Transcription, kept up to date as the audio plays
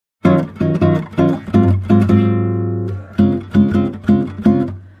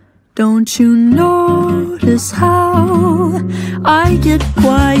Don't you notice how I get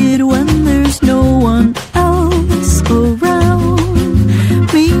quiet when there's no one else around?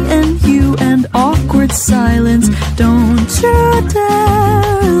 Me and you and awkward silence. Don't you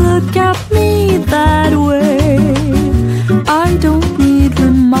dare look at me that way. I don't need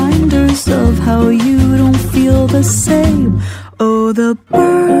reminders of how you don't feel the same. Oh, the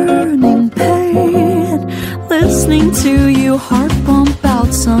burning pain, listening to you heart bump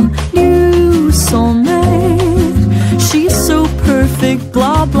out some new soulmate. She's so perfect,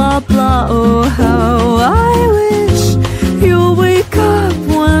 blah, blah, blah. Oh, how I wish you'll wake up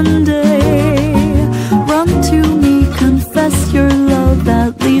one day. Run to me, confess your love,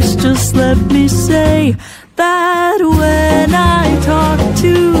 at least just let me say that when I talk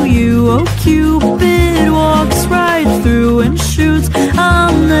to you, oh, Cupid walks right through and shoots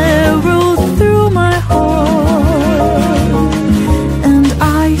an arrow through my heart. And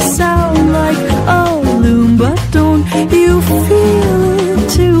I sound like a loon, but don't you feel it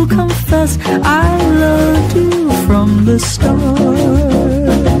to confess I loved you from the start.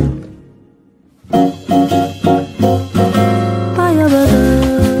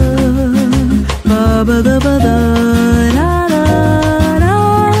 Ba-ba-da,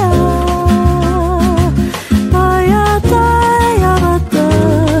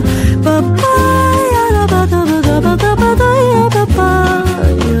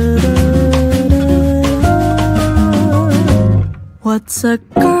 what's a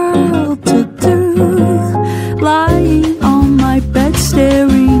girl to do, lying on my bed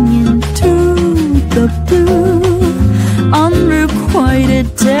staring into the blue? Unrequited,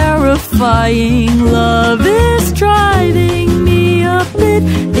 terrifying love is driving me a bit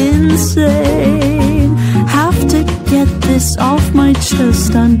insane. Have to get this off my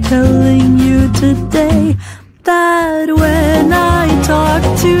chest, I'm telling you today that when I talk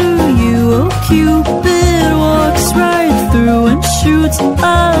to you, oh, Cupid walks right through and shoots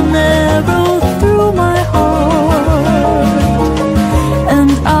an arrow through my heart.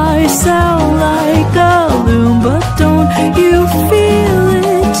 And I sound like a loon, but don't you feel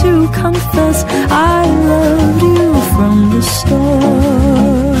it to confess I loved you from the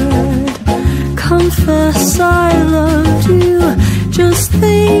start? Confess I loved you, just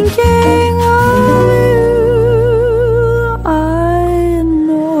thinking of you. I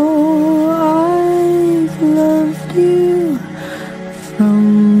know I've loved you from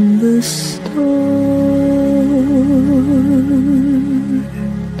the start.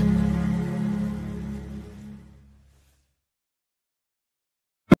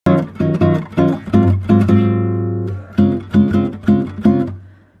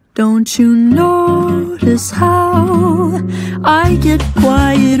 Don't you notice how I get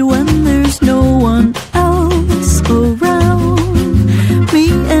quiet when there's no one else around?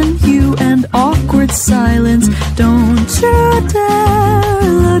 Me and you and awkward silence. Don't you dare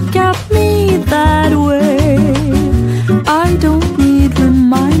look at me that way. I don't need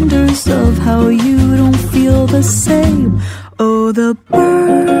reminders of how you don't feel the same. Oh, the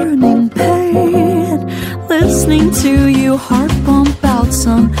burning pain, listening to you heart bump out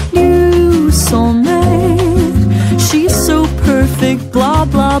some new soulmate. She's so perfect, blah,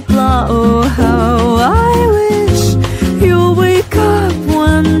 blah, blah. Oh, how I wish you'll wake up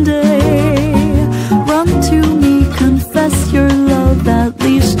one day. Run to me, confess your love, at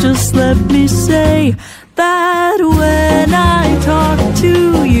least just let me say that when I talk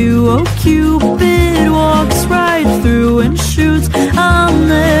to you, oh, Cupid walks right through and shoots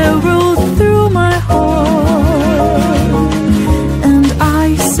an arrow through my heart. And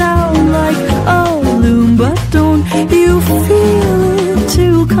I sound like a loon, but don't you feel it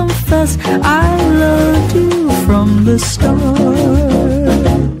to confess I loved you from the start?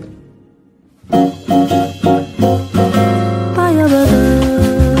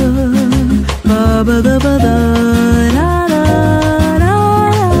 Ba-ba-da,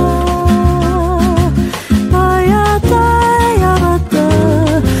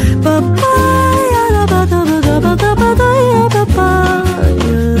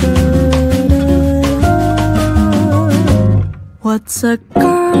 what's a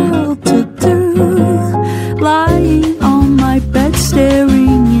girl to do, lying on my bed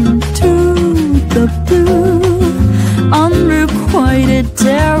staring into the blue? Unrequited,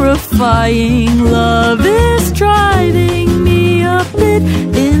 terrifying love is driving me a bit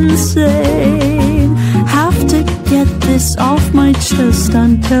insane. Have to get this off my chest,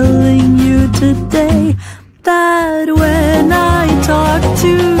 I'm telling you today that when I talk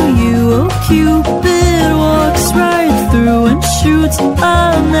to you, oh, Cupid walks right through and shoots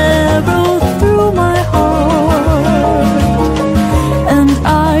an arrow through my heart. And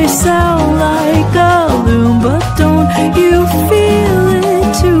I sound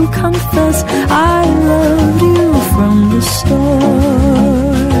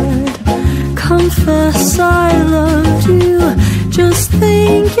confess I loved you, just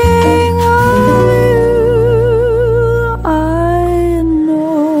thinking of you. I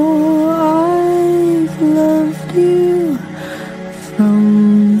know I've loved you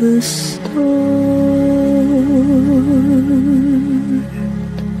from the start.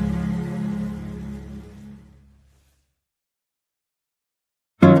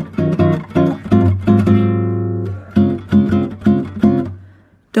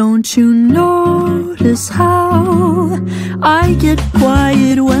 Don't you notice how I get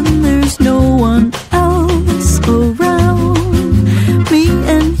quiet when there's no one else around? Me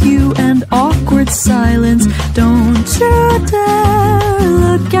and you and awkward silence. Don't you dare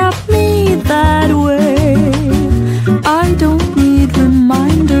look at me that way. I don't need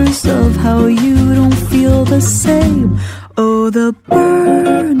reminders of how you don't feel the same. Oh, the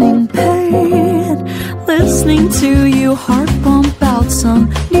burning pain, listening to you heart bump out some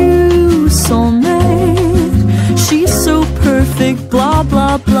new soulmate. She's so perfect, blah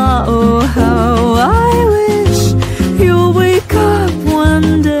blah blah. Oh, how I wish you'll wake up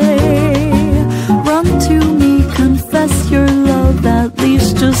one day, run to me, confess your love. At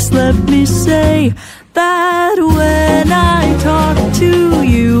least just let me say that when I talk to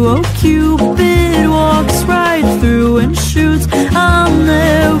you, oh, Cupid walks right through and shoots an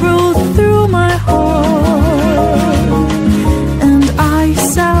arrow through my heart. And I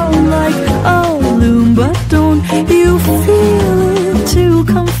sound like a loon, but don't you feel it to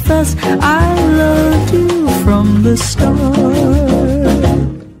confess I loved you from the start.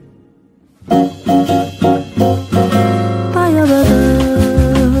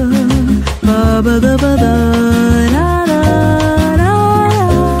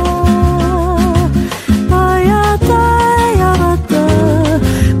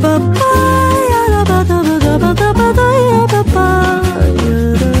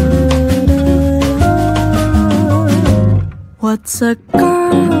 What's a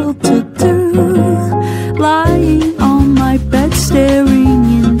girl to do, lying on my bed staring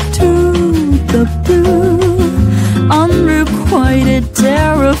into the blue? Unrequited,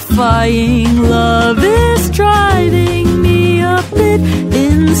 terrifying love is driving me a bit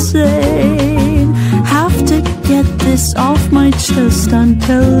insane. Have to get this off my chest, I'm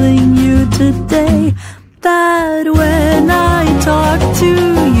telling you today that when I talk to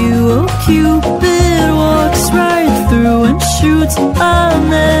you, oh, Cupid walks right through and shoots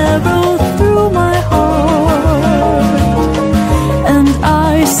an arrow through my heart. And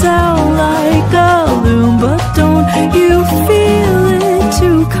I sound like a loon, but don't you feel it to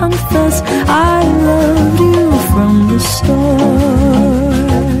confess I loved you from the start.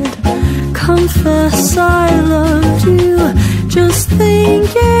 Confess I loved you, just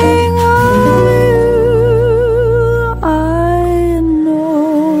thinking of you. I know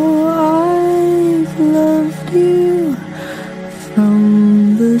I've loved you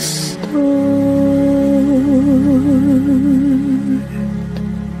from the start.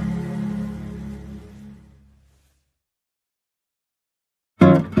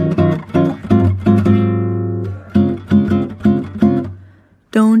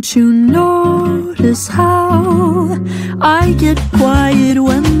 Don't you notice how I get quiet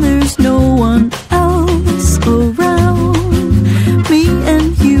when there's no one else around? Me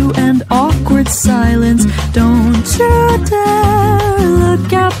and you and awkward silence. Don't you dare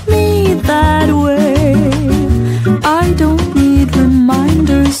look at me that way. I don't need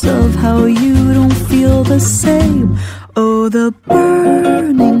reminders of how you don't feel the same. Oh, the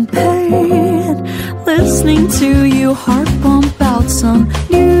burning pain, listening to you heart bump out some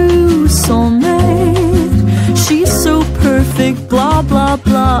new soulmate. She's so perfect, blah blah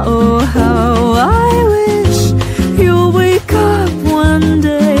blah. Oh, how I wish you'll wake up one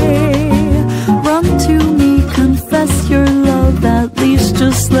day, run to me, confess your love. At least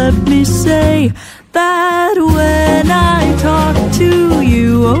just let me say that when I talk to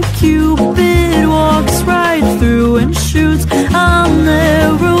you, oh, Cupid walks right through and shoots an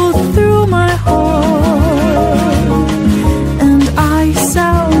arrow through my heart. And I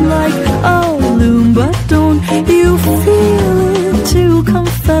sound like a loon, but don't you feel it to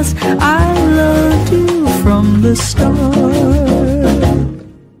confess I loved you from the start.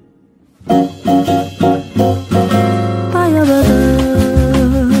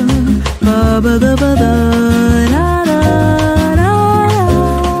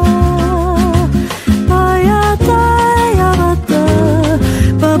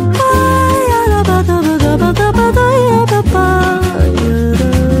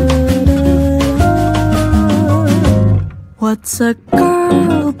 What's a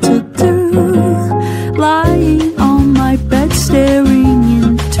girl to do, lying on my bed staring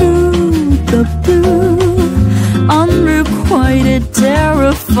into the blue?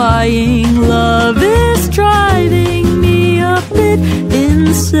 terrifying. Love is driving me a bit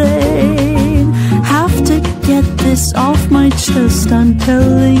insane. Have to get this off my chest. I'm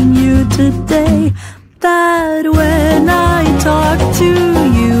telling you today that when I talk to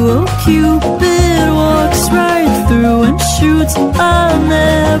you, oh, Cupid walks right through and shoots an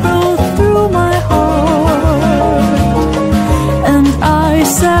arrow through my heart. And I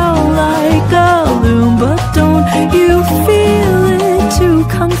sound like a loon, but don't you feel it to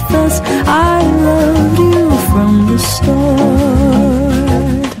confess I loved you from the start.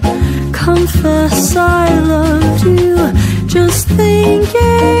 Confess I loved you, just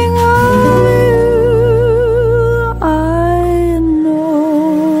thinking of you. I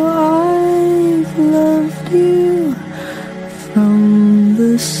know I've loved you from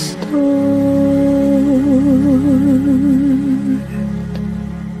the start.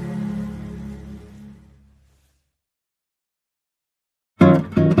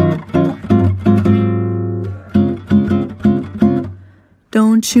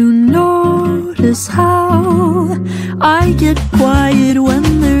 Don't you notice how I get quiet when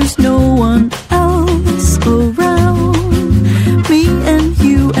there's no one else around? Me and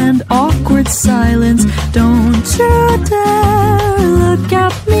you and awkward silence. Don't you dare look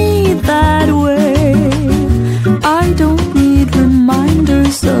at me that way. I don't need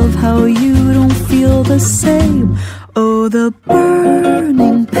reminders of how you don't feel the same. Oh, the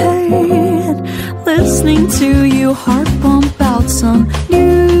burning pain, listening to you heart pump out some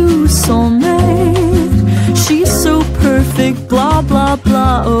new soulmate. She's so perfect, blah, blah,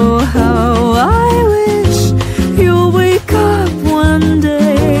 blah. Oh, how I wish you'll wake up one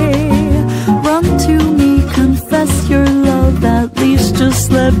day. Run to me, confess your love. At least just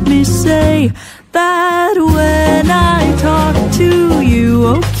let me say that when I talk to you,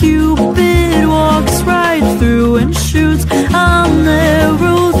 oh, Cupid walks right through and shoots an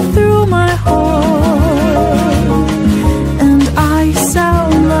arrow through my heart. And I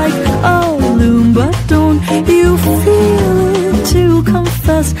sound like a loon, but don't you feel it to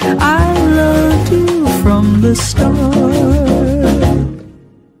confess I loved you from the start.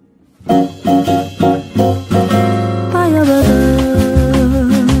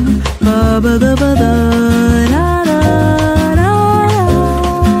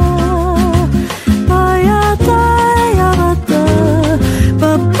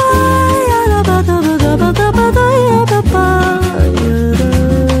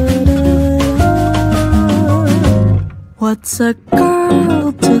 What's a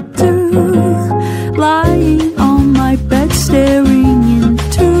girl to do, lying on my bed staring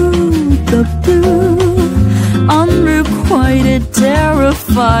into the blue? Unrequited,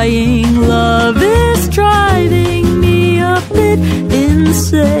 terrifying. Love is driving me a bit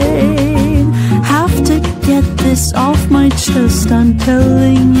insane. Have to get this off my chest. I'm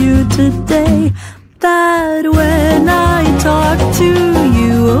telling you today that when I talk to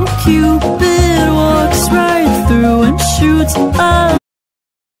you, oh, Cupid walks right through and shoots a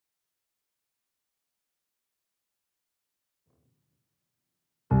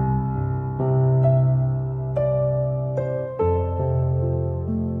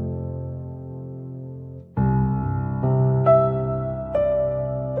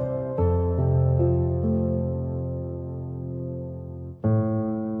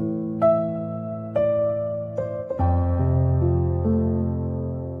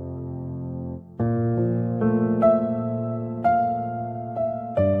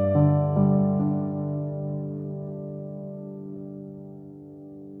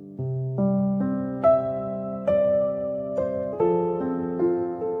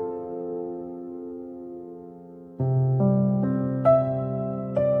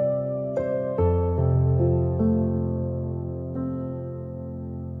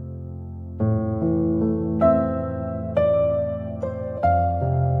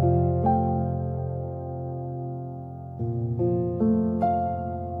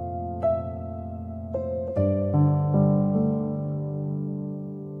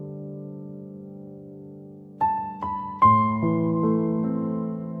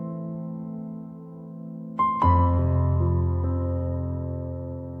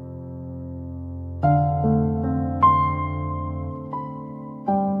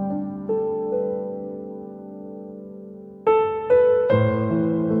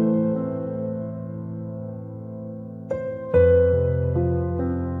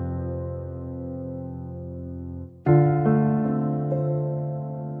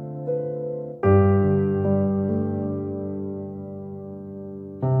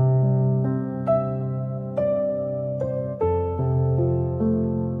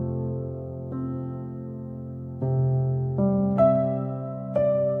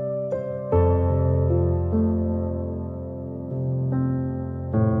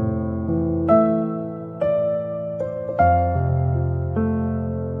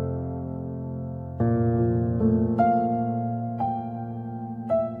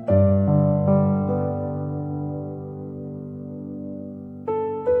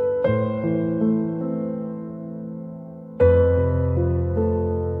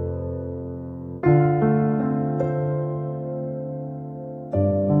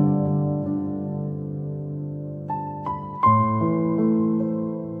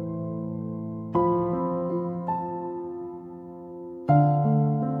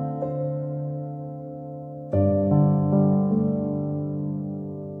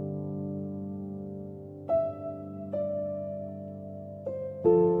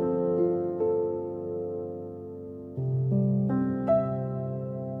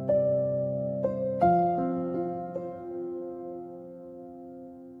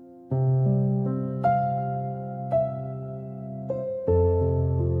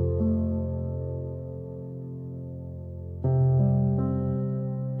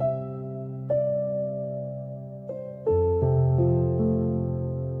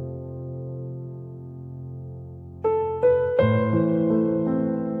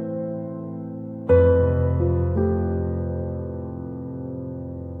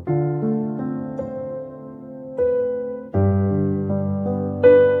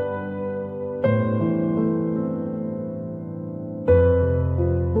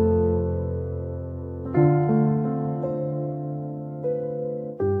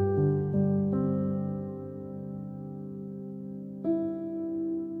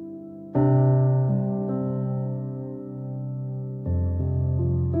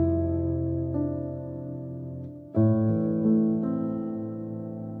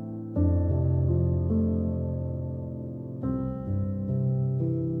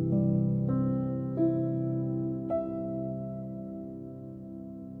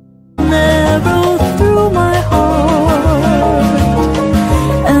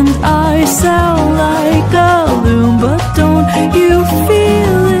sound like a loon, but don't you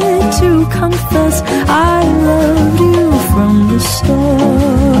feel it to confess I loved you from the start?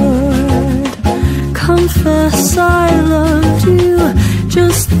 Confess I loved you,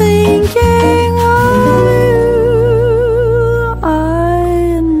 just thinking of you.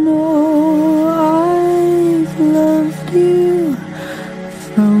 I know I've loved you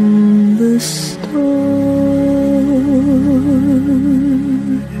from the start.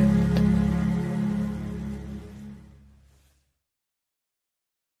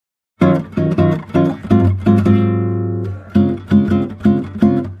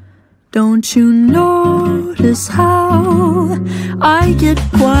 Don't you notice how I get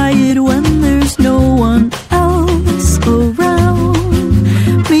quiet when there's no one else around?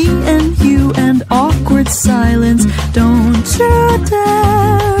 Me and you and awkward silence. Don't you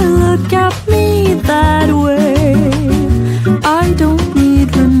dare look at me that way. I don't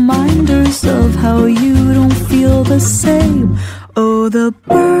need reminders of how you don't feel the same. Oh, the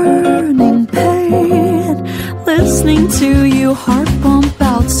burning pain, listening to you heart pump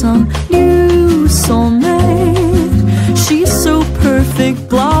out some new soulmate. She's so perfect,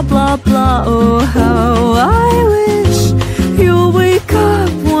 blah blah blah. Oh, how I wish you'll wake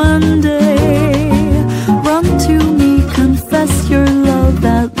up one day. Run to me, confess your love.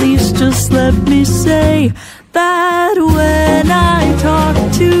 At least just let me say that when I talk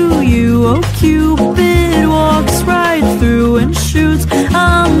to you, oh, Cupid walks right through and shoots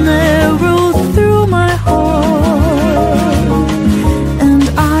an arrow through my heart. And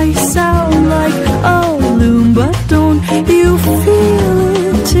I sound like a loon, but don't you feel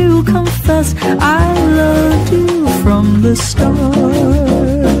it to confess I loved you from the start?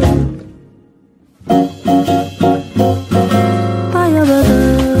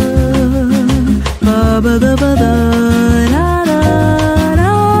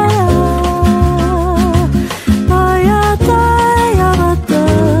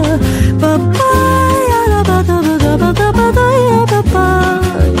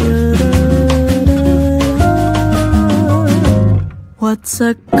 What's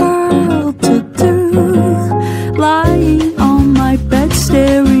a girl to do, lying on my bed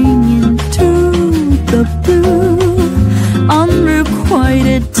staring into the blue?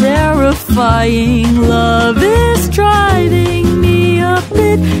 Unrequited, terrifying love is driving me a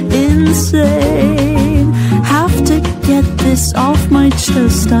bit insane. Have to get this off my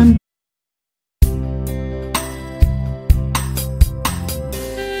chest.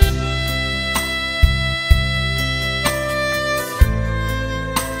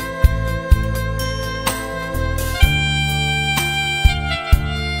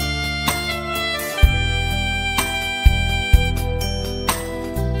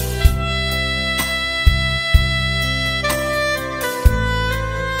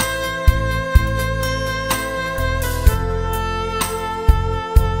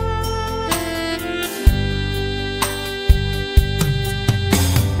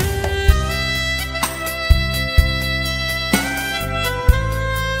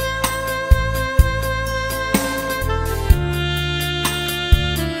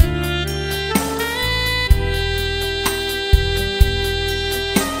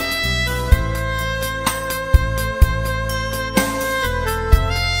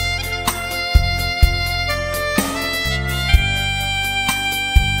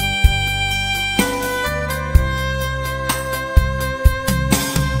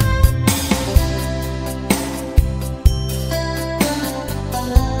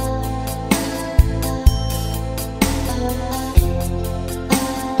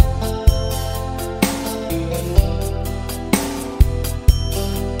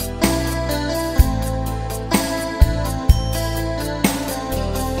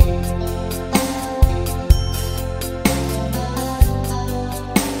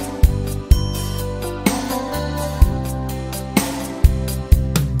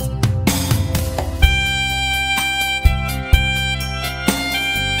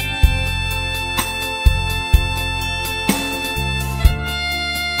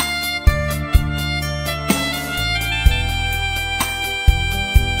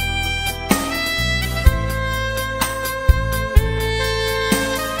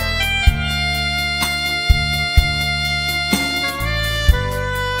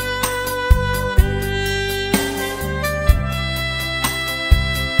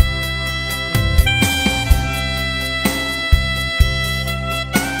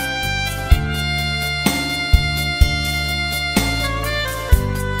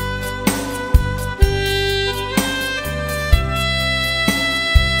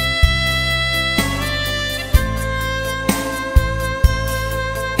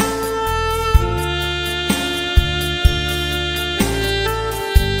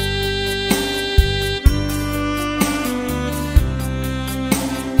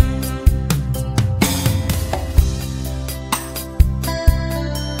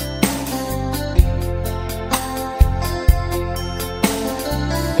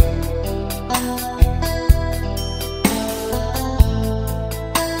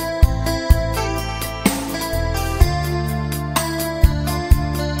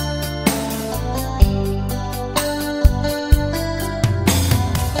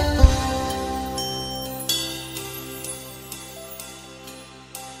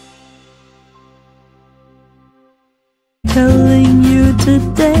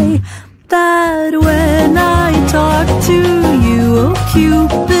 today, that when I talk to you, oh,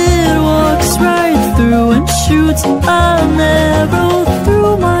 Cupid walks right through and shoots an arrow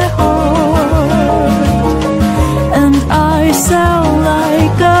through my heart. And I sound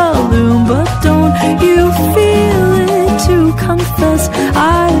like a loon, but don't you feel it to confess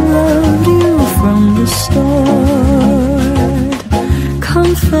I loved you from the start.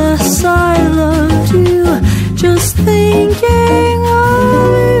 Confess I loved you, just thinking of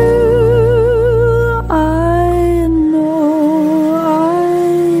you. I know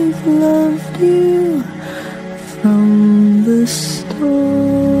I've loved you from the start.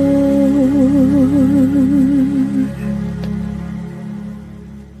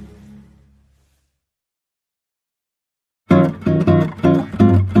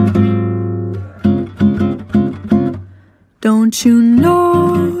 Don't you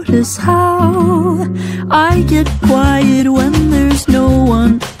notice how I get quiet when there's no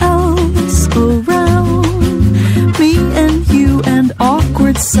one else around? Me and you and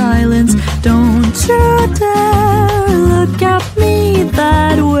awkward silence. Don't you dare look at me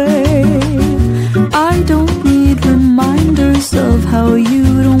that way. I don't need reminders of how you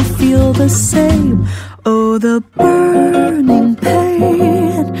don't feel the same. Oh, the burning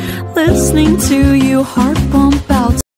pain, listening to you harp